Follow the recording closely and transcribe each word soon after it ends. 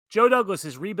Joe Douglas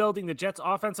is rebuilding the Jets'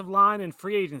 offensive line in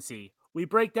free agency. We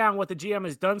break down what the GM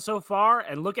has done so far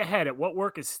and look ahead at what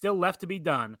work is still left to be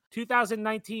done.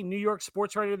 2019 New York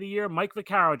Sports Writer of the Year Mike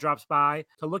Vaccaro drops by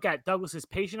to look at Douglas's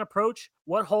patient approach,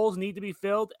 what holes need to be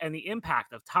filled, and the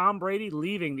impact of Tom Brady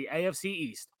leaving the AFC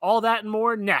East. All that and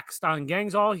more next on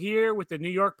Gangs All Here with the New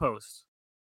York Post.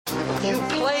 You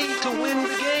play to win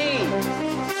the game.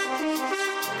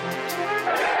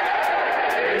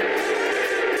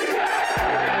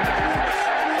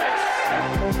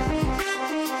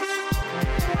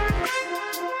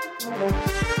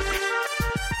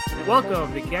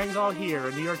 Welcome to Gangs All Here,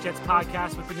 a New York Jets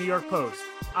podcast with the New York Post.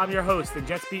 I'm your host and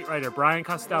Jets beat writer, Brian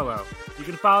Costello. You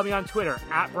can follow me on Twitter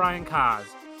at Brian Cos.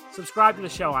 Subscribe to the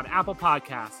show on Apple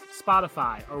Podcasts,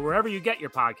 Spotify, or wherever you get your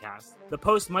podcasts. The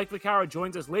Post Mike Vaccaro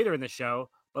joins us later in the show,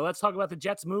 but let's talk about the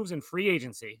Jets' moves in free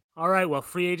agency. All right, well,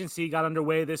 free agency got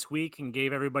underway this week and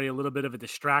gave everybody a little bit of a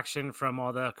distraction from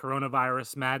all the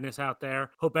coronavirus madness out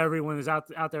there. Hope everyone is out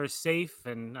there is safe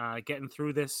and getting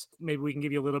through this. Maybe we can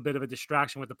give you a little bit of a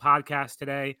distraction with the podcast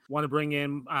today. Want to bring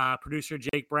in producer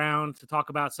Jake Brown to talk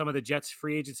about some of the Jets'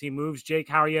 free agency moves. Jake,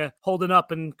 how are you holding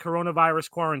up in coronavirus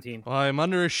quarantine? Well, I'm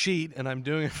under a sheet and I'm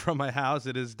doing it from my house.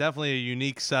 It is definitely a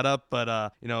unique setup,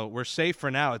 but we're safe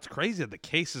for now. It's crazy that the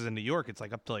cases in New York, it's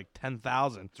like up to like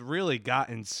 10,000. It's really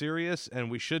gotten serious, and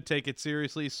we should take it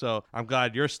seriously. So I'm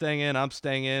glad you're staying in, I'm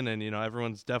staying in, and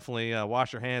everyone's definitely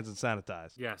wash your hands and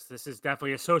sanitize. Yes, this is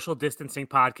definitely a social distancing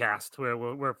podcast where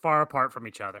we're far apart from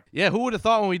each other. Yeah, who would have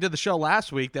thought when we did the show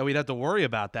last week that we'd have to worry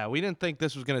about that? We didn't think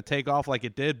this was going to take off like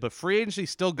it did, but free agency's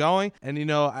still going.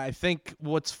 And I think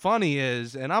what's funny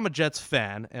is, and I'm a Jets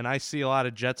fan, and I see a lot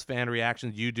of Jets fan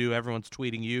reactions. You do, everyone's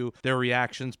tweeting you their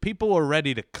reactions. People are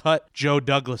ready to cut Joe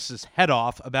Douglas's head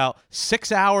off about 6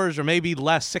 hours or maybe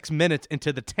less, 6 minutes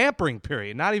into the tampering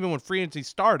period, not even when free agency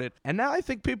started. And now I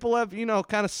think people have,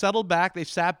 kind of settled back. They've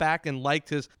sat back and liked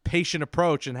his patient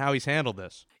approach and how he's handled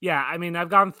this. Yeah, I mean, I've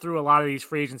gone through a lot of these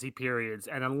free agency periods,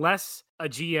 and unless a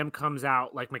GM comes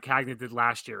out like Maccagnan did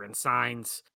last year and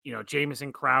signs,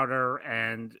 Jamison Crowder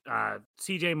and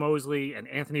CJ Mosley and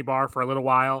Anthony Barr for a little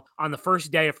while on the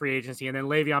first day of free agency, and then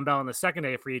Le'Veon Bell on the second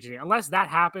day of free agency, unless that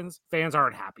happens, fans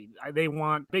aren't happy. They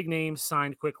want big names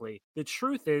signed quickly. The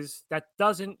truth is that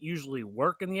doesn't usually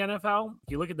work in the NFL.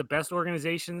 If you look at the best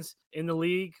organizations in the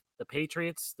league, the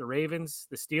Patriots, the Ravens,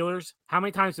 the Steelers, how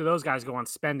many times do those guys go on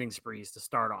spending sprees to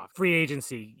start off? Free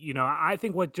agency, I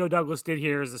think what Joe Douglas did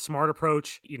here is a smart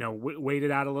approach, wait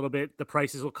it out a little bit. The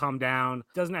prices will come down.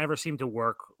 Doesn't ever seem to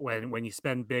work when you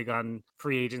spend big on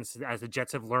free agents, as the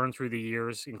Jets have learned through the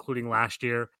years, including last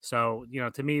year. So,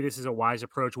 to me, this is a wise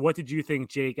approach. What did you think,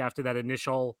 Jake, after that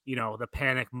initial, the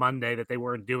panic Monday that they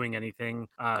weren't doing anything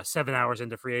 7 hours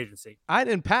into free agency? I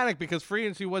didn't panic because free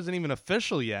agency wasn't even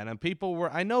official yet. And people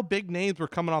were, I know big names were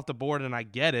coming off the board, and I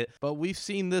get it, but we've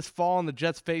seen this fall on the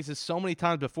Jets' faces so many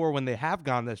times before when they have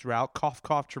gone this route,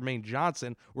 cough, Tremaine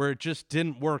Johnson, where it just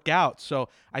didn't work out. So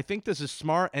I think this is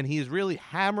smart, and he's really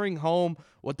hammering home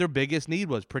what their biggest need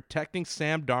was, protecting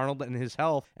Sam Darnold and his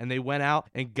health, and they went out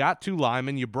and got 2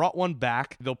 linemen. You brought one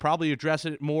back. They'll probably address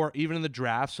it more even in the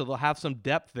draft, so they'll have some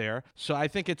depth there. So I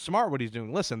think it's smart what he's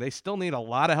doing. Listen, they still need a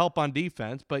lot of help on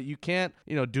defense, but you can't,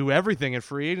 do everything in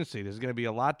free agency. There's going to be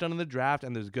a lot done in the draft,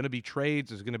 and there's going to be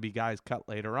trades. There's going to be guys cut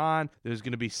later on. There's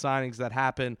going to be signings that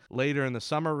happen later in the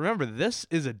summer. Remember, this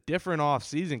is a different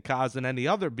offseason, Kaz, than any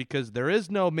other, because there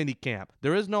is no mini camp.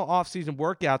 There is no offseason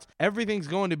workouts. Everything's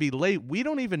going to be late. We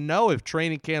don't even know if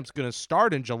training camp's going to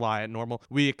start in July at normal.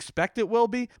 We expect it will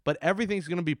be, but everything's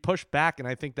going to be pushed back, and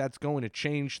I think that's going to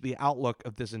change the outlook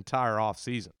of this entire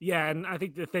offseason. Yeah, and I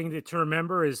think the thing to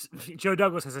remember is Joe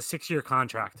Douglas has a 6-year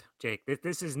contract, Jake.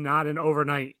 This is not an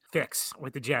overnight fix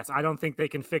with the Jets. I don't think they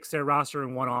can fix their roster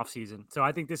in one offseason. So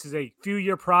I think this is a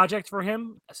few-year project for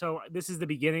him. So this is the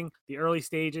beginning, the early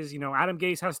stages. Adam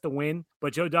Gase has to win,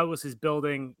 but Joe Douglas is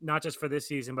building not just for this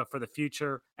season, but for the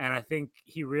future. And I think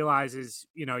he realizes,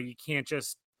 you can't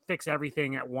just fix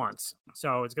everything at once.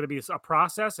 So it's going to be a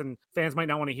process, and fans might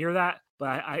not want to hear that,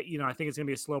 but I think it's going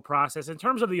to be a slow process. In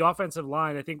terms of the offensive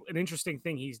line, I think an interesting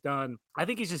thing he's done, I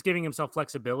think he's just giving himself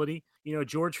flexibility.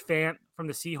 George Fant from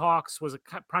the Seahawks was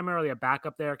primarily a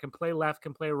backup there, can play left,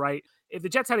 can play right. If the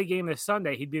Jets had a game this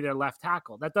Sunday, he'd be their left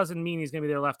tackle. That doesn't mean he's going to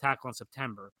be their left tackle in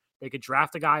September. They could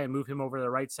draft a guy and move him over to the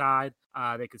right side.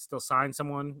 They could still sign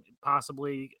someone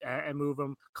possibly and move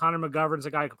him. Connor McGovern's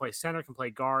a guy who can play center, can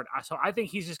play guard. So I think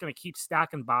he's just going to keep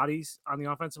stacking bodies on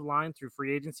the offensive line through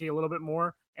free agency a little bit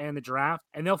more and the draft,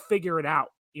 and they'll figure it out,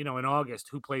 in August,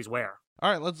 who plays where.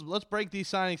 All right, let's break these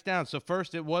signings down. So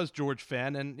first, it was George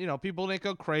Fenn, and people didn't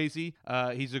go crazy.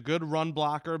 He's a good run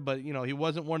blocker, but he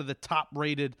wasn't one of the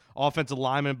top-rated offensive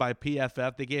linemen by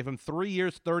PFF. They gave him 3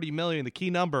 years, $30 million. The key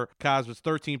number, Kaz, was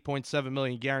 $13.7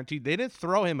 million guaranteed. They didn't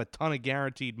throw him a ton of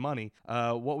guaranteed money.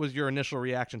 What was your initial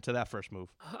reaction to that first move?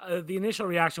 The initial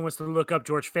reaction was to look up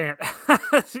George Fant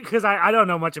because I don't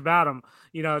know much about him.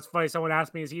 It's funny. Someone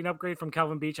asked me, is he an upgrade from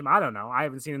Kelvin Beachum? I don't know. I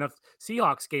haven't seen enough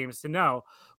Seahawks games to know.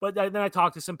 But then I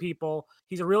talked to some people.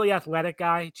 He's a really athletic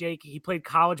guy, Jake. He played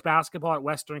college basketball at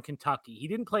Western Kentucky. He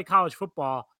didn't play college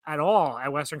football at all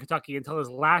at Western Kentucky until his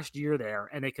last year there,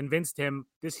 and they convinced him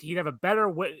he'd have a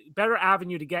better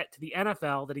avenue to get to the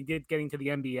NFL than he did getting to the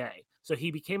NBA. So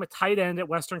he became a tight end at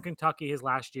Western Kentucky his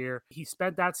last year. He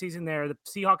spent that season there. The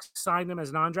Seahawks signed him as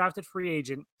an undrafted free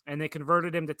agent, and they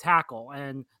converted him to tackle.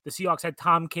 And the Seahawks had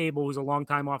Tom Cable, who's a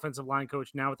longtime offensive line coach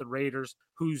now with the Raiders,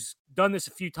 who's done this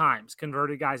a few times,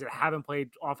 converted guys that haven't played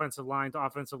offensive line to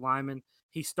offensive linemen.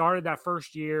 He started that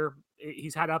first year.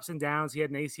 He's had ups and downs. He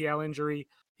had an ACL injury.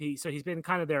 He's been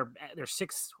kind of their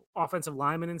sixth offensive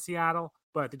lineman in Seattle.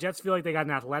 But the Jets feel like they got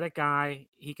an athletic guy.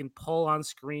 He can pull on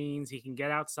screens. He can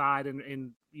get outside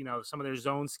in some of their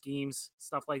zone schemes,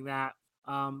 stuff like that.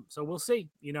 So we'll see,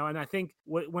 and I think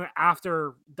when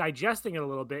after digesting it a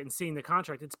little bit and seeing the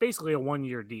contract, it's basically a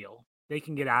 1-year deal. They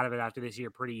can get out of it after this year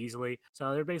pretty easily.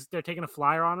 So they're taking a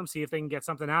flyer on him, see if they can get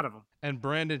something out of him. And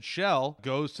Brandon Shell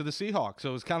goes to the Seahawks. So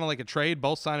it was kind of like a trade.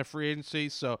 Both signed a free agency,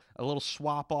 so a little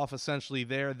swap off essentially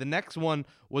there. The next one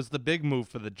was the big move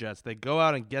for the Jets. They go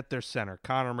out and get their center,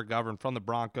 Connor McGovern from the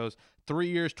Broncos. 3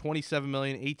 years, $27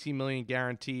 million, $18 million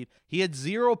guaranteed. He had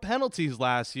 0 penalties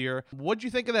last year. What'd you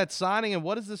think of that signing, and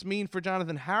what does this mean for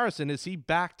Jonathan Harrison? Is he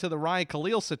back to the Ryan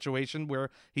Khalil situation where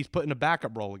he's put in a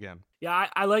backup role again? Yeah,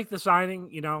 I like the signing.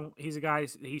 He's a guy,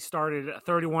 he started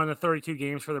 31 to 32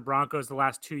 games for the Broncos the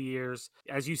last 2 years.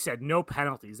 As you said, no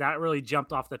penalties. That really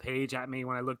jumped off the page at me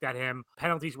when I looked at him.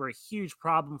 Penalties were a huge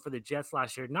problem for the Jets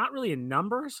last year. Not really in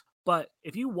numbers, but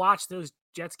if you watch those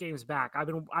Jets games back, I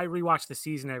rewatch the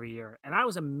season every year, and I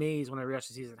was amazed when I rewatched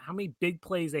the season how many big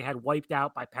plays they had wiped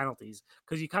out by penalties,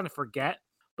 because you kind of forget,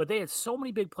 but they had so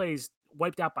many big plays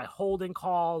wiped out by holding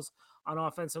calls on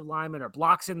offensive linemen or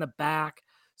blocks in the back.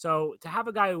 So to have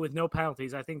a guy with no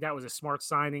penalties, I think that was a smart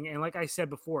signing. And like I said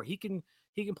before, he can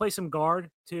play some guard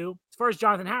too. As far as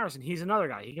Jonathan Harrison, he's another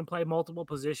guy. He can play multiple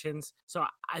positions. So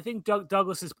I think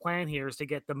Douglas's plan here is to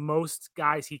get the most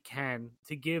guys he can,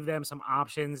 to give them some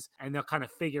options, and they'll kind of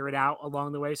figure it out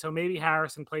along the way. So maybe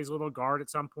Harrison plays a little guard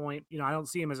at some point. I don't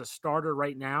see him as a starter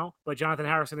right now, but Jonathan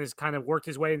Harrison has kind of worked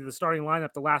his way into the starting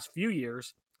lineup the last few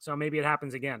years. So maybe it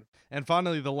happens again. And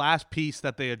finally, the last piece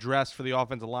that they addressed for the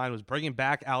offensive line was bringing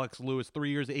back Alex Lewis, 3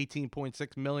 years,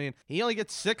 $18.6 million. He only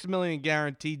gets $6 million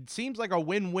guaranteed. Seems like a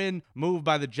win-win move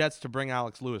by the Jets to bring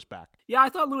Alex Lewis back. Yeah, I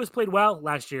thought Lewis played well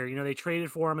last year. They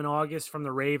traded for him in August from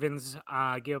the Ravens,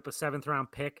 gave up a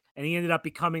 7th-round pick, and he ended up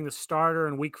becoming the starter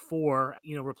in week 4,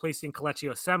 replacing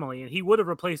Kelechi Osemele. And he would have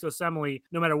replaced Osemele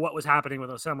no matter what was happening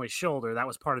with Osemele's shoulder. That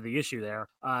was part of the issue there.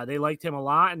 They liked him a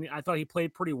lot, and I thought he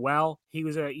played pretty well. He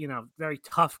was a very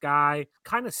tough guy,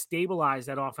 kind of stabilized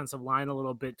that offensive line a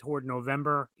little bit toward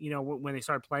November, when they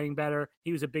started playing better.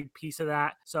 He was a big piece of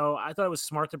that. So I thought it was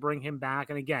smart to bring him back.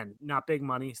 And again, not big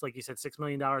money. It's like you said, $6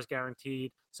 million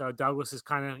guaranteed. So Douglas is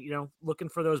kind of, looking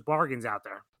for those bargains out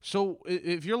there. So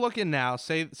if you're looking now,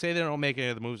 say they don't make any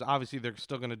of the moves, obviously they're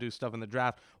still going to do stuff in the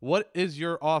draft. What is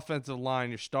your offensive line,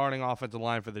 your starting offensive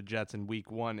line for the Jets in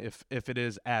week 1, if it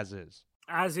is as is?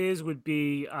 As is would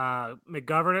be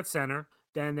McGovern at center.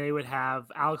 Then they would have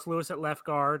Alex Lewis at left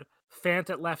guard, Fant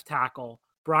at left tackle.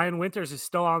 Brian Winters is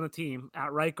still on the team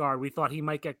at right guard. We thought he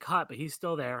might get cut, but he's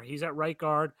still there. He's at right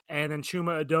guard. And then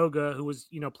Chuma Edoga, who was,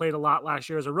 played a lot last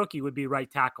year as a rookie, would be right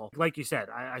tackle. Like you said,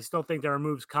 I still think there are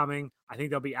moves coming. I think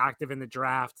they'll be active in the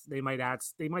draft. They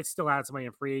might still add somebody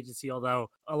in free agency,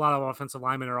 although a lot of offensive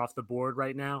linemen are off the board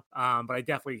right now. But I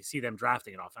definitely see them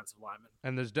drafting an offensive lineman.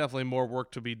 And there's definitely more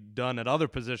work to be done at other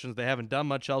positions. They haven't done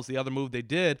much else. The other move they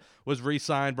did was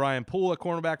re-sign Brian Poole at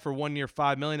cornerback for 1 year,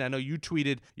 $5 million. I know you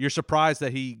tweeted you're surprised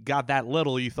that he got that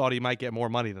little. You thought he might get more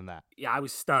money than that. Yeah, I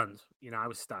was stunned. I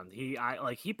was stunned.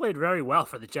 He played very well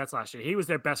for the Jets last year. He was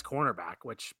their best cornerback,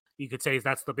 which you could say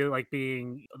that's the bit like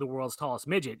being the world's tallest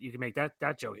midget. You can make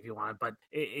that joke if you want, but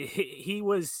he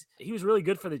was really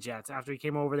good for the Jets after he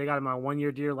came over. They got him on a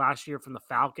 1-year deal last year from the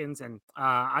Falcons, and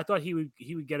I thought he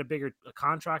would get a bigger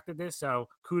contract than this. So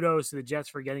kudos to the Jets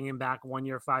for getting him back 1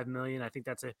 year, $5 million. I think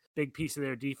that's a big piece of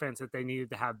their defense that they needed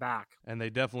to have back. And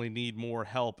they definitely need more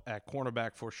help at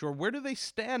cornerback for sure. Where do they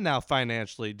stand now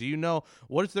financially? Do you know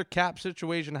what is their cap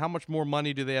situation? How much more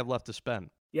money do they have left to spend?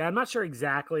 Yeah, I'm not sure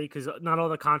exactly because not all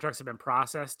the contracts have been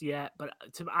processed yet, but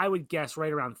I would guess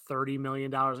right around $30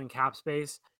 million in cap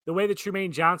space. The way the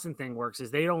Trumaine Johnson thing works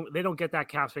is they don't get that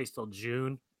cap space till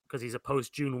June because he's a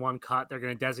post June 1 cut. They're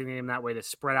going to designate him that way to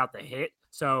spread out the hit.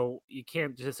 So you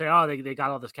can't just say, oh, they got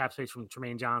all this cap space from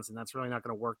Trumaine Johnson. That's really not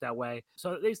going to work that way.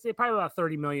 So they probably about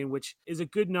 30 million, which is a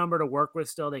good number to work with.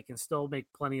 Still, they can still make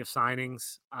plenty of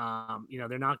signings.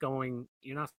 You're not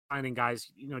signing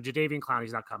guys. Jadeveon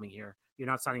Clowney's not coming here. You're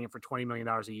not signing him for $20 million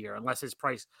a year unless his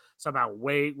price somehow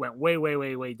went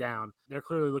way down. They're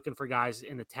clearly looking for guys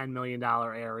in the $10 million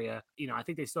area. I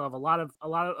think they still have a lot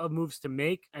of moves to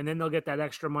make, and then they'll get that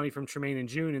extra money from Tremaine in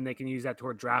June, and they can use that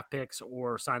toward draft picks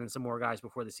or signing some more guys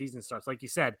before the season starts. Like you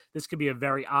said, this could be a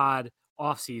very odd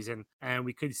offseason, and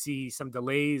we could see some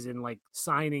delays in like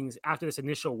signings after this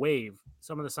initial wave.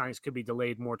 Some of the signings could be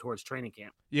delayed more towards training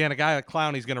camp. Yeah, and a guy like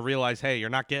Clowney's going to realize, hey, you're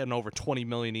not getting over $20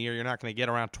 million a year. You're not going to get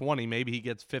around 20. Maybe he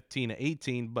gets 15 to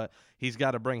 18, but he's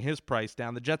got to bring his price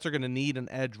down. The Jets are going to need an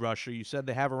edge rusher. You said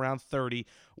they have around 30.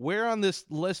 Where on this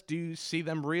list do you see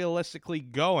them realistically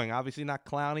going? Obviously not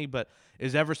Clowney, but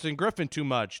is Everson Griffin too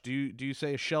much? Do you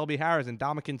say Shelby Harris and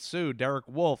Ndamukong Suh, Derek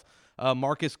Wolfe,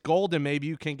 Marcus Golden? Maybe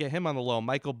you can get him on the low.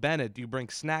 Michael Bennett. Do you bring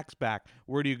Snacks back?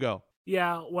 Where do you go?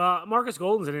 Yeah, well, Marcus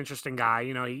Golden's an interesting guy.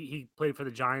 He played for the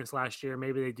Giants last year.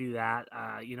 Maybe they do that.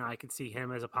 I could see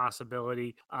him as a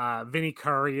possibility. Vinny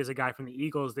Curry is a guy from the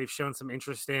Eagles. They've shown some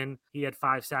interest in. He had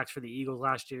 5 sacks for the Eagles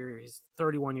last year. He's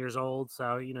 31 years old,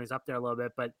 so he's up there a little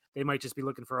bit. But they might just be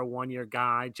looking for a 1-year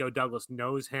guy. Joe Douglas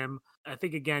knows him. I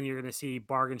think again you're going to see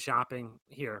bargain shopping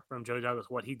here from Joe Douglas.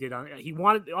 What he did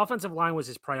the offensive line was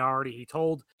his priority. He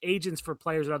told agents for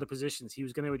players at other positions he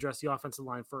was going to address the offensive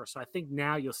line first. So I think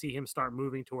now you'll see him start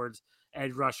moving towards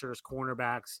edge rushers,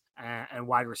 cornerbacks, and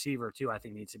wide receiver too. I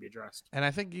think needs to be addressed. And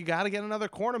I think you got to get another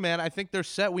corner, man. I think they're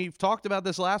set. We've talked about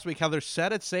this last week, how they're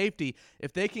set at safety.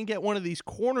 If they can get one of these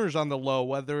corners on the low,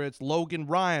 whether it's Logan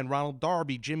Ryan, Ronald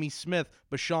Darby, Jimmy Smith,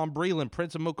 Bashawn Breeland,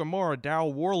 Prince of Mukamura,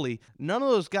 Daryl Worley, none of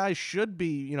those guys should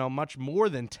be, much more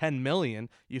than $10 million.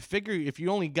 You figure if you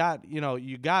only got,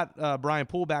 you got Brian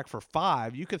Poole back for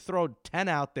 5, you could throw 10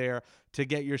 out there to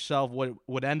get yourself what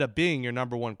would end up being your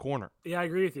number 1 corner. Yeah, I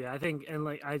agree with you. I think, and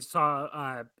like I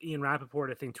saw Ian Rappaport,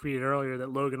 I think, tweeted earlier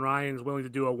that Logan Ryan is willing to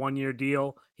do a 1-year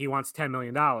deal. He wants $10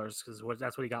 million because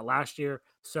that's what he got last year.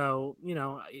 So,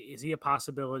 is he a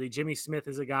possibility? Jimmy Smith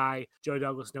is a guy Joe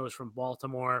Douglas knows from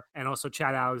Baltimore, and also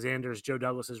Chad Alexander is Joe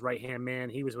Douglas's right-hand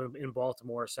man. He was in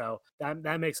Baltimore, so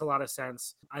that makes a lot of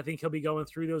sense. I think he'll be going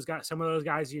through those guys, some of those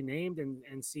guys you named,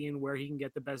 and seeing where he can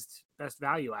get the best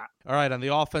value at. All right, on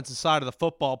the offensive side of the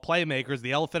football, playmakers,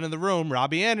 the elephant in the room,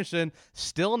 Robbie Anderson,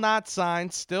 still not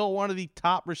signed, still one of the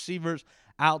top receivers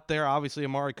out there. Obviously,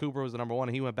 Amari Cooper was the number 1.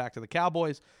 He went back to the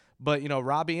Cowboys. But,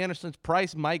 Robbie Anderson's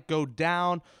price might go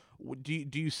down. Do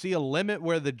you see a limit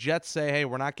where the Jets say, hey,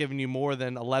 we're not giving you more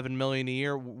than $11 million a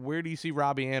year? Where do you see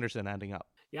Robbie Anderson ending up?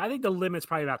 Yeah, I think the limit's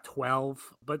probably about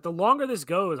 12. But the longer this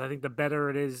goes, I think the better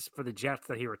it is for the Jets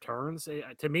that he returns.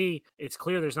 To me, it's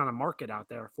clear there's not a market out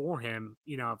there for him.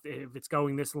 If it's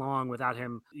going this long without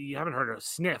him, you haven't heard a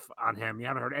sniff on him. You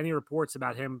haven't heard any reports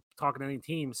about him talking to any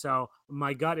team. So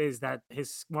my gut is that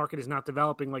his market is not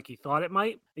developing like he thought it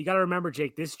might. You got to remember,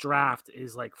 Jake, this draft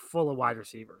is like full of wide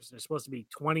receivers. There's supposed to be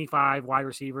 25 wide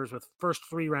receivers with first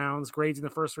 3 rounds, grades in the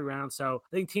first 3 rounds. So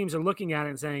I think teams are looking at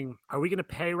it and saying, are we going to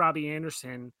pay Robbie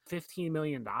Anderson $15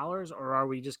 million, or are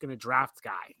we just going to draft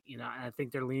guy? And I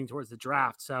think they're leaning towards the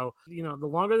draft. So, the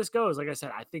longer this goes, like I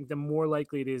said, I think the more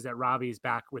likely it is that Robbie's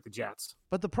back with the Jets.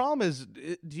 But the problem is,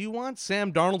 do you want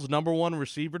Sam Darnold's number 1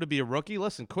 receiver to be a rookie?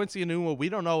 Listen, Quincy Enunwa, we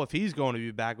don't know if he's going to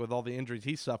be back with all the injuries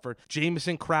he suffered.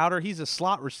 Jamison Crowder, he's a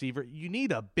slot receiver. You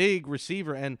need a big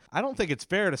receiver, and I don't think it's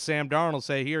fair to Sam Darnold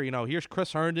say, here's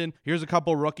Chris Herndon, here's a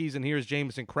couple rookies, and here's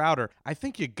Jamison Crowder. I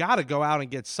think you got to go out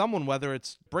and get someone, whether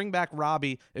it's bring back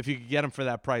Robbie if you could get him for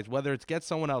that price, whether it's get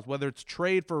someone else, whether it's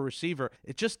trade for a receiver.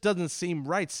 It just doesn't seem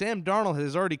right. Sam Darnold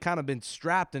has already kind of been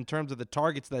strapped in terms of the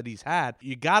targets that he's had.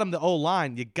 You got him the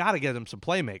O-line. You got to get him some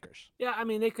playmakers. Yeah, I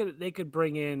mean, they could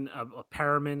bring in a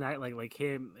Perriman like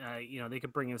him. They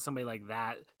could bring in somebody like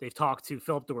that. They've talked to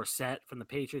Philip Dorsett from the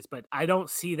Patriots, but I don't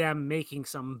see them making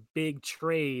some big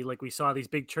trade like we saw these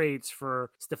big trades for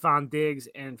Stephon Diggs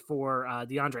and for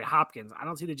DeAndre Hopkins. I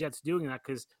don't see the Jets doing that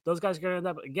because those guys are going to end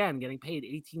up, again, getting paid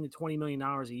 $18 to $20 million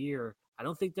a year. I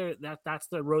don't think that's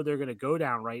the road they're going to go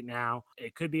down right now.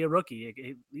 It could be a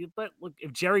rookie, but look,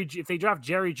 if they draft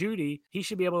Jerry Jeudy, he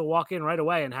should be able to walk in right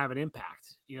away and have an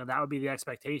impact. that would be the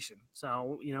expectation.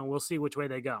 So, we'll see which way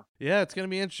they go. Yeah, it's going to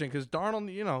be interesting because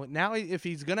Darnold, now if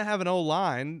he's going to have an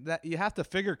O-line, that you have to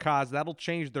figure, Kaz, that'll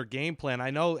change their game plan. I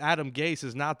know Adam Gase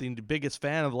is not the biggest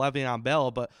fan of Le'Veon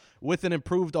Bell, but with an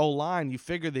improved O-line, you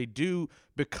figure they do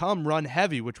become run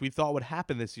heavy, which we thought would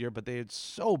happen this year, but they had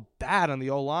so bad on the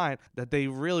O-line that they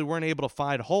really weren't able to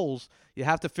find holes. You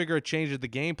have to figure it changes the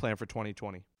game plan for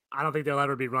 2020. I don't think they'll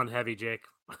ever be run heavy, Jake.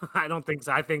 I don't think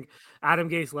so. I think Adam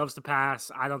Gase loves to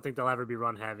pass. I don't think they'll ever be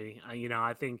run heavy.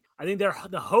 I think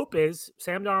the hope is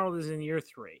Sam Darnold is in year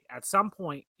 3. At some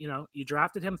point, you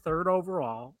drafted him 3rd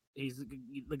overall. He's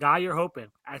the guy you're hoping.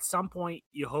 At some point,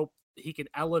 you hope he can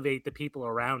elevate the people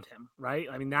around him, right?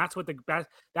 I mean, that's what the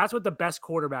best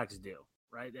quarterbacks do.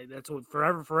 Right. That's what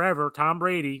forever. Tom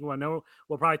Brady. Well, no,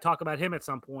 we'll probably talk about him at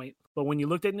some point. But when you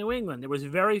looked at New England, there was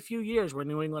very few years where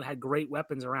New England had great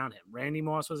weapons around him. Randy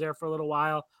Moss was there for a little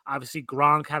while. Obviously,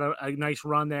 Gronk had a nice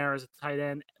run there as a tight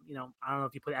end. I don't know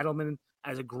if you put Edelman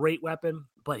as a great weapon,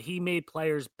 but he made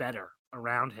players better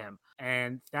around him.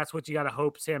 And that's what you got to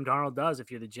hope Sam Darnold does if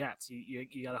you're the Jets. You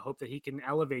got to hope that he can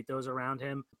elevate those around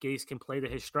him. Gase can play to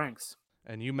his strengths.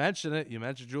 And you mentioned it. You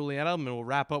mentioned Julian Edelman. We'll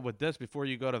wrap up with this before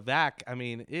you go to Vac. I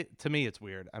mean, to me, it's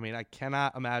weird. I mean, I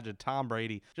cannot imagine Tom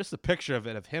Brady. Just the picture of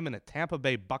it, of him in a Tampa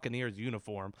Bay Buccaneers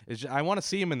uniform. I want to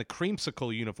see him in the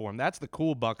creamsicle uniform. That's the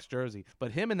cool Bucs jersey.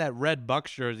 But him in that red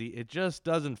Bucs jersey, it just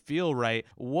doesn't feel right.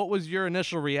 What was your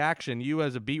initial reaction? You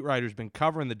as a beat writer who's been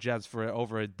covering the Jets for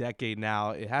over a decade now,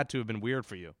 it had to have been weird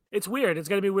for you. It's weird. It's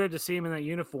going to be weird to see him in that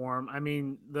uniform. I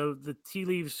mean, the tea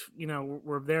leaves,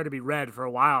 were there to be read for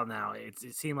a while now.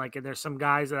 It seemed like there's some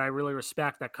guys that I really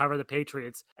respect that cover the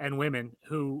Patriots and women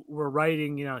who were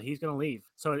writing, he's going to leave.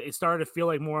 So it started to feel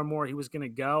like more and more he was going to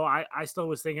go. I still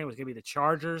was thinking it was going to be the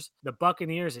Chargers. The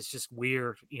Buccaneers, it's just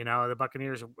weird. The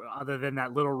Buccaneers, other than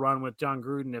that little run with John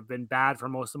Gruden, have been bad for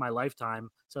most of my lifetime.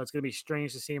 So it's going to be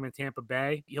strange to see him in Tampa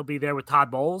Bay. He'll be there with Todd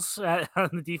Bowles on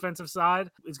the defensive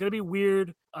side. It's going to be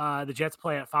weird. The Jets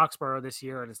play at Foxborough this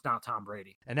year, and it's not Tom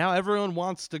Brady. And now everyone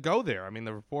wants to go there. I mean,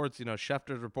 the reports,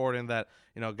 Schefter's reporting that,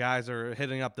 guys are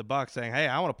hitting up the Bucs saying, hey,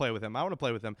 I want to play with him. I want to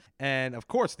play with him. And, of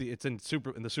course, it's in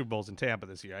the Super Bowl's in Tampa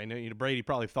this year. I know Brady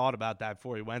probably thought about that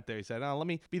before he went there. He said, let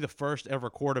me be the first ever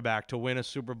quarterback to win a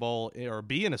Super Bowl or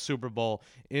be in a Super Bowl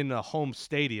in a home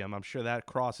stadium. I'm sure that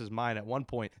crossed his mind at one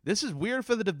point. This is weird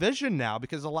for the division now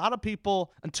because a lot of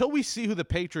people, until we see who the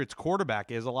Patriots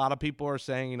quarterback is, a lot of people are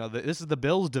saying, this is the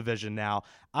Bills division now.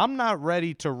 I'm not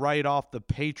ready to write off the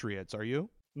Patriots. Are you?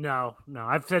 No.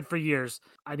 I've said for years,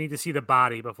 I need to see the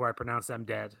body before I pronounce them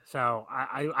dead. So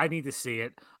I need to see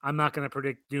it. I'm not going to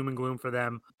predict doom and gloom for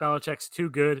them. Belichick's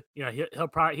too good. He'll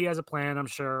probably, he has a plan, I'm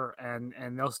sure, and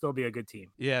they'll still be a good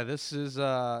team. Yeah, this is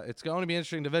it's going to be an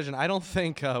interesting division. I don't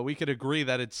think we could agree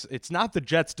that it's not the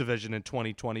Jets division in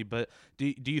 2020, but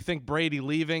do you think Brady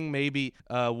leaving maybe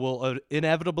will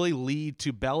inevitably lead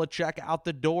to Belichick out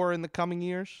the door in the coming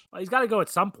years? Well, he's got to go at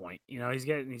some point. He's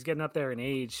getting up there in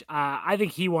age. I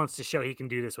think he wants to show he can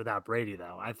do this without Brady,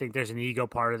 though. I think there's an ego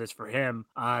part of this for him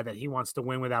that he wants to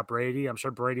win without Brady. I'm sure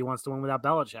Brady wants to win without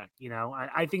Belichick.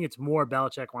 I think it's more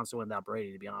Belichick wants to win without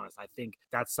Brady, to be honest. I think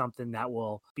that's something that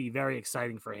will be very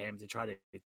exciting for him to try to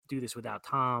do this without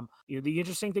Tom. The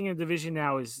interesting thing in the division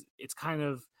now is it's kind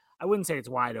of, I wouldn't say it's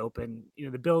wide open.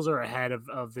 The Bills are ahead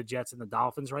of the Jets and the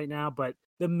Dolphins right now, but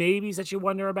the maybes that you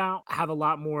wonder about have a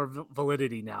lot more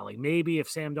validity now. Like maybe if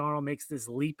Sam Darnold makes this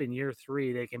leap in year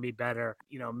 3, they can be better.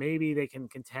 Maybe they can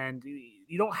contend.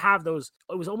 You don't have those.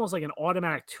 It was almost like an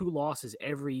automatic 2 losses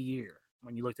every year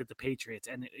when you looked at the Patriots,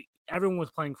 and everyone was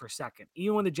playing for second.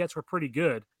 Even when the Jets were pretty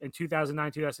good in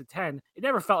 2009, 2010, it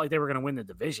never felt like they were going to win the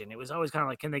division. It was always kind of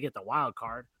like, can they get the wild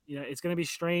card? It's going to be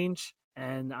strange.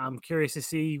 And I'm curious to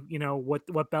see,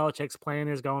 what Belichick's plan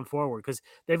is going forward, because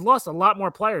they've lost a lot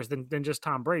more players than just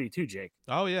Tom Brady too, Jake.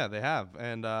 Oh yeah, they have,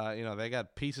 and they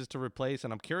got pieces to replace.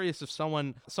 And I'm curious if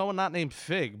someone not named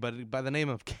Fig, but by the name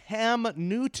of Cam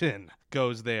Newton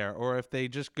goes there, or if they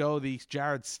just go the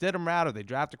Jarrett Stidham route, or they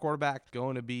draft a quarterback.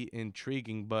 Going to be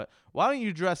intriguing. But why don't you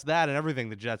address that and everything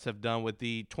the Jets have done with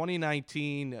the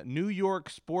 2019 New York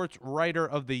Sports Writer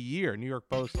of the Year, New York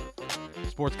Post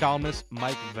sports columnist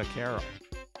Mike Vaccaro.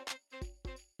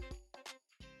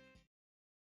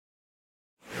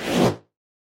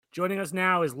 Joining us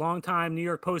now is longtime New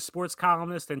York Post sports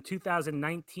columnist and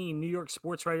 2019 New York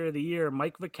Sports Writer of the Year,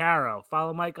 Mike Vaccaro.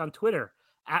 Follow Mike on Twitter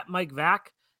 @MikeVac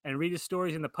and read his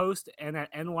stories in the Post and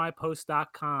at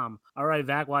nypost.com. All right,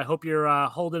 Vac. Well, I hope you're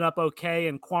holding up okay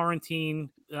in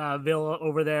Quarantineville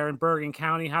over there in Bergen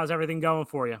County. How's everything going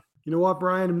for you? You know what,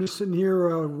 Brian? I'm just sitting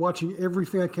here watching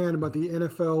everything I can about the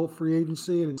NFL free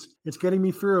agency, and it's getting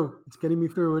me through. It's getting me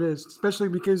through. It is, especially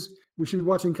because we should be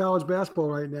watching college basketball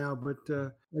right now. But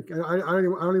I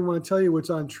don't even want to tell you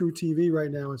what's on True TV right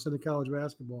now instead of college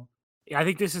basketball. Yeah, I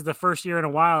think this is the first year in a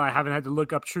while I haven't had to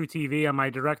look up True TV on my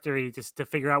directory just to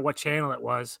figure out what channel it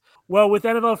was. Well, with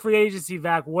NFL free agency,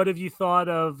 Vac, what have you thought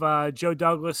of Joe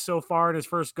Douglas so far in his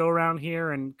first go-around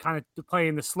here and kind of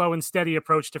playing the slow and steady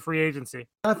approach to free agency?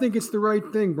 I think it's the right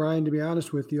thing, Brian, to be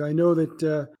honest with you. I know that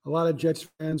a lot of Jets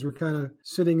fans were kind of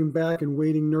sitting back and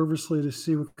waiting nervously to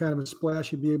see what kind of a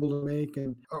splash he'd be able to make.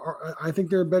 And I think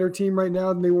they're a better team right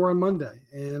now than they were on Monday.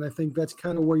 And I think that's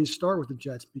kind of where you start with the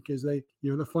Jets because they,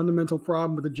 the fundamental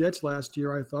problem with the Jets last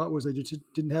year, I thought, was they just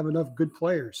didn't have enough good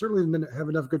players. Certainly didn't have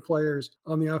enough good players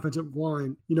on the offensive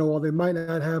line. While they might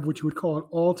not have what you would call an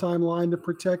all-time line to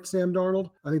protect Sam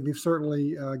Darnold, I think they've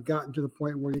certainly gotten to the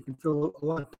point where they can feel a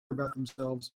lot better about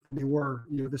themselves than they were,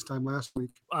 this time last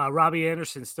week. Robbie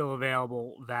Anderson's still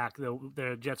available, Vac,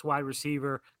 the Jets wide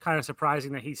receiver. Kind of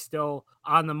surprising that he's still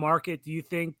on the market. Do you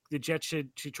think the Jets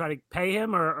should try to pay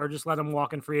him or just let him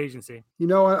walk in free agency?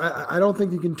 I don't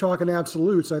think you can talk in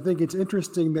absolutes. I think it's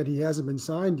interesting that he hasn't been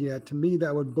signed yet. To me,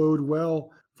 that would bode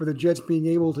well for the Jets being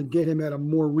able to get him at a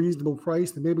more reasonable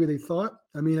price than maybe they thought.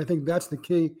 I mean, I think that's the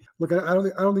key. Look, I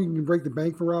don't think you can break the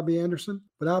bank for Robbie Anderson,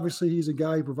 but obviously he's a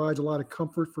guy who provides a lot of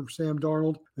comfort for Sam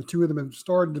Darnold. The two of them have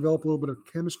started to develop a little bit of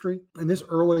chemistry. And this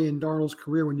early in Darnold's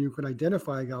career, when you can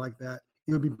identify a guy like that,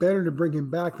 it would be better to bring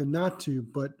him back than not to,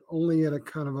 but only at a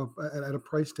kind of at a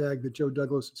price tag that Joe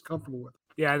Douglas is comfortable with.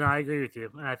 Yeah, no, I agree with you.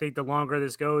 And I think the longer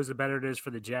this goes, the better it is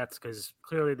for the Jets because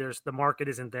clearly the market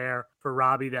isn't there for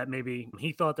Robbie that maybe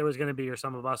he thought there was going to be or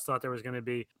some of us thought there was going to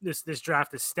be. This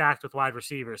draft is stacked with wide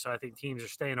receivers. So I think teams are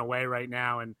staying away right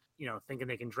now and, thinking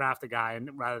they can draft a guy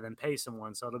rather than pay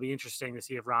someone. So it'll be interesting to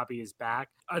see if Robbie is back.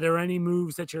 Are there any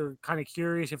moves that you're kind of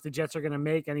curious if the Jets are going to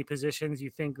make? Any positions you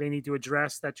think they need to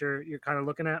address that you're kind of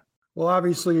looking at? Well,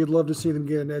 obviously you'd love to see them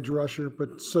get an edge rusher,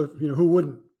 but so, who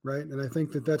wouldn't, right? And I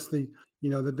think that's the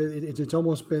it's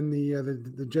almost been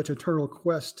the Jets' eternal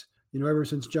quest, ever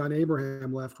since John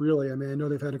Abraham left, really. I mean, I know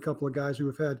they've had a couple of guys who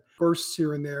have had bursts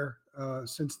here and there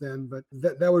since then, but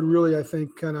that would really, I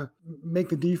think, kind of make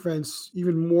the defense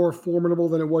even more formidable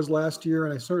than it was last year.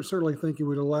 And I certainly think it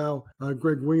would allow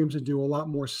Greg Williams to do a lot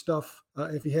more stuff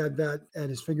if he had that at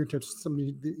his fingertips,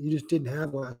 something he just didn't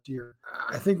have last year.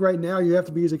 I think right now you have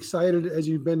to be as excited as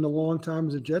you've been in a long time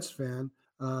as a Jets fan.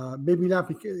 Maybe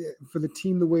not for the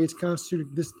team the way it's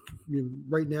constituted this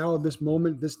right now, at this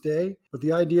moment, this day, but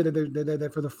the idea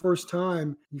that for the first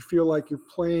time you feel like you're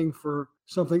playing for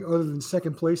something other than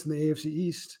second place in the AFC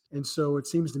East, and so it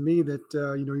seems to me that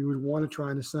you would want to try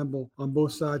and assemble on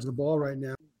both sides of the ball right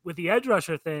now. With the edge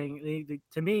rusher thing,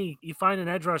 to me, you find an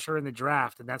edge rusher in the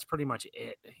draft, and that's pretty much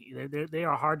it. They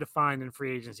are hard to find in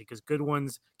free agency because good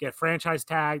ones get franchise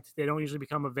tagged. They don't usually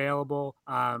become available.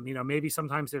 Maybe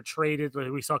sometimes they're traded.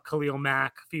 Like we saw Khalil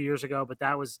Mack a few years ago, but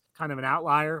that was kind of an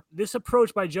outlier. This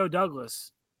approach by Joe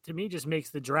Douglas, to me, just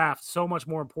makes the draft so much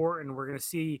more important. We're going to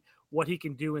see what he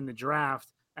can do in the draft.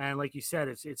 And like you said,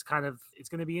 it's going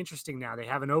to be interesting now. They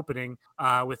have an opening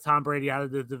with Tom Brady out of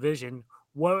the division.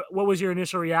 What was your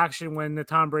initial reaction when the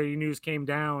Tom Brady news came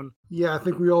down? Yeah, I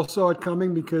think we all saw it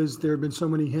coming because there have been so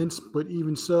many hints. But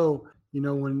even so,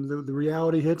 when the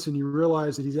reality hits and you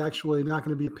realize that he's actually not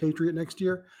going to be a Patriot next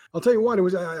year, I'll tell you what, it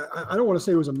was, I don't want to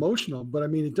say it was emotional, but I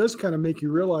mean, it does kind of make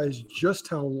you realize just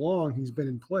how long he's been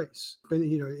in place. But,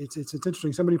 it's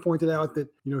interesting. Somebody pointed out that,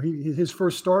 his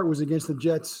first start was against the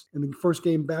Jets in the first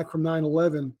game back from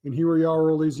 9/11. And here we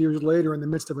are all these years later in the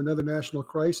midst of another national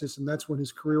crisis. And that's when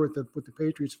his career with the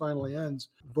Patriots finally ends.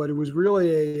 But it was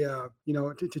really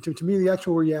to me, the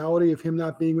actual reality of him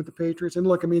not being with the Patriots. And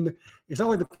look, I mean, it's not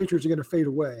like the Patriots are going to fade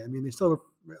away. I mean, they still have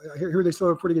they still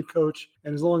have a pretty good coach,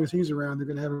 and as long as he's around, they're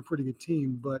going to have a pretty good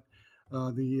team. But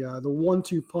the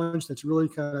 1-2 punch that's really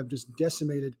kind of just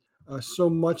decimated so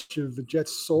much of the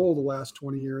Jets' soul the last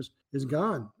 20 years is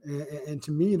gone. And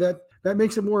to me, that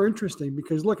makes it more interesting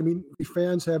because, look, I mean,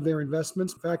 fans have their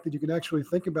investments. The fact that you can actually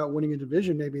think about winning a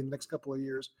division maybe in the next couple of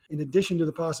years, in addition to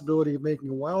the possibility of making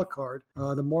a wild card,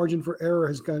 the margin for error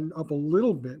has gone up a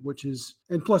little bit,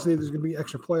 and plus there's going to be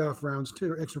extra playoff rounds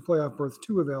too, extra playoff berths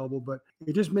too available. But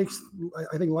it just makes,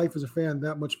 I think, life as a fan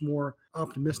that much more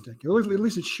optimistic. At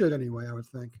least it should anyway, I would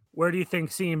think. Where do you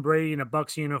think seeing Brady in a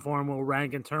Bucs uniform will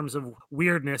rank in terms of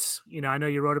weirdness? I know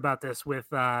you wrote about this with,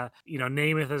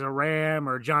 Namath as a Ram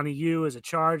or Johnny U as a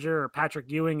Charger or Patrick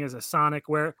Ewing as a Sonic.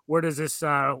 Where is this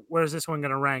one going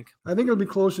to rank? I think it'll be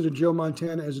closer to Joe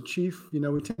Montana as a Chief. We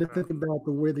tend to think about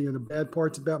the way the bad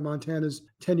parts about Montana's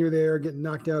tenure there, getting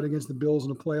knocked out against the Bills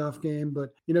in a playoff game.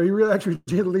 But, he really actually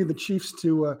did lead the Chiefs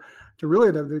to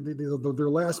really their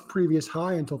last previous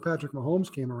high until Patrick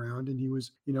Mahomes came around. And he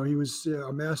was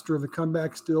a master of the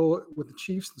comeback still with the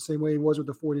Chiefs, the same way he was with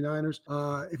the 49ers.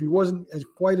 If he wasn't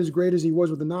quite as great as he was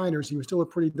with the Niners, he was still a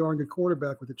pretty darn good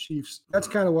quarterback with the Chiefs. That's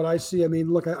kind of what I see. I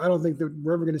mean, look, I don't think that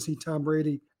we're ever going to see Tom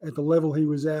Brady at the level he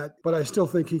was at, but I still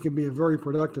think he can be a very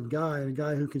productive guy and a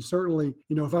guy who can certainly,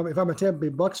 if I'm a Tampa Bay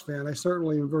Bucks fan, I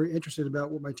certainly am very interested about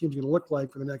what my team's going to look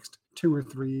like for the next 2 or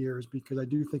 3 years, because I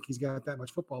do think he's got that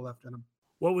much football left in him.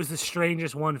 What was the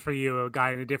strangest one for you, a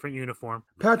guy in a different uniform?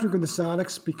 Patrick and the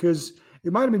Sonics, because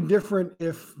it might have been different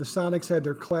if the Sonics had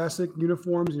their classic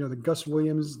uniforms, the Gus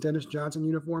Williams, Dennis Johnson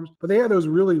uniforms, but they had those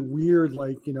really weird,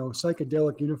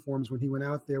 psychedelic uniforms when he went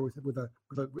out there with a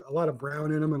lot of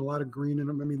brown in them and a lot of green in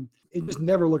them. I mean, it just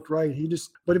never looked right.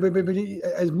 But he,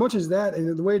 as much as that,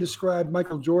 and the way he described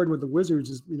Michael Jordan with the Wizards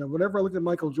is, whenever I looked at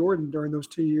Michael Jordan during those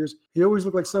 2 years, he always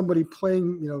looked like somebody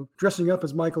playing, dressing up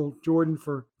as Michael Jordan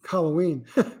for Halloween.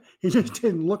 He just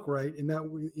didn't look right in that,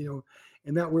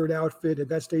 in that weird outfit at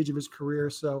that stage of his career.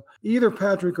 So either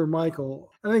Patrick or Michael.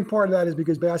 I think part of that is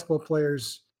because basketball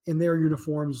players in their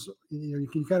uniforms, you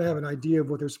can kind of have an idea of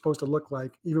what they're supposed to look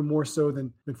like, even more so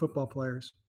than football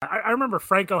players. I remember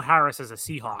Franco Harris as a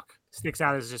Seahawk. Sticks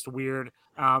out as just weird.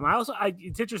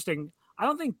 It's interesting. I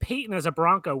don't think Peyton as a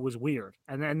Bronco was weird.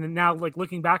 And then now,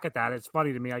 looking back at that, it's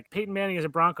funny to me. Peyton Manning as a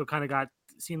Bronco kind of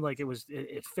seemed like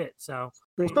it fit. So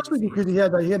especially because he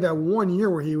had that 1 year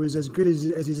where he was as good as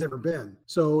he's ever been.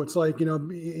 So it's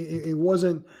it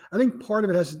wasn't. I think part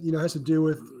of it has to do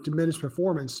with diminished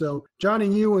performance. So Johnny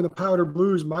U and the Powder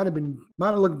Blues might have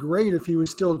looked great if he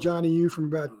was still Johnny U from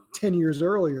about 10 years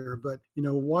earlier. But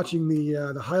watching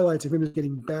the highlights of him just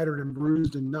getting battered and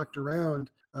bruised and knocked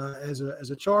around as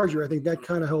a Charger, I think that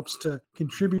kind of helps to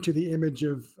contribute to the image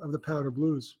of the Powder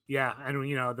Blues. Yeah, and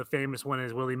the famous one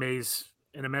is Willie Mays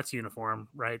in a Mets uniform,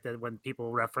 right? That when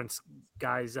people reference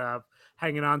guys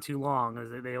hanging on too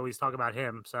long, they always talk about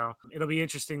him. So it'll be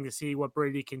interesting to see what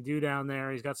Brady can do down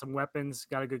there. He's got some weapons,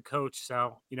 got a good coach.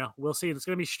 So, we'll see. It's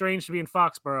going to be strange to be in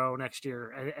Foxborough next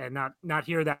year and not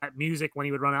hear that music when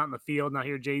he would run out in the field, not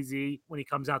hear Jay-Z when he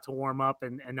comes out to warm up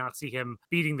and not see him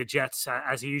beating the Jets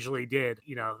as he usually did.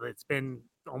 It's been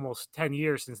almost 10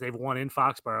 years since they've won in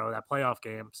Foxborough, that playoff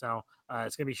game. So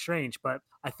it's going to be strange, but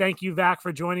I thank you, Vac,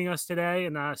 for joining us today,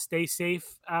 and stay safe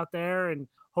out there. And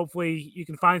hopefully you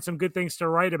can find some good things to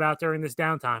write about during this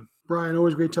downtime. Brian,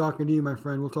 always great talking to you, my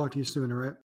friend. We'll talk to you soon. All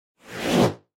right.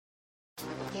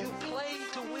 You play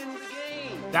to win the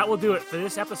game. That will do it for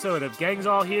this episode of Gangs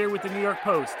All Here with the New York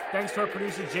Post. Thanks to our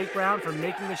producer, Jake Brown, for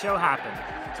making the show happen.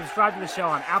 Subscribe to the show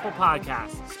on Apple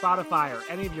Podcasts, Spotify, or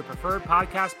any of your preferred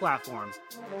podcast platforms.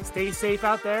 Stay safe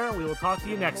out there, and we will talk to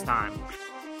you next time.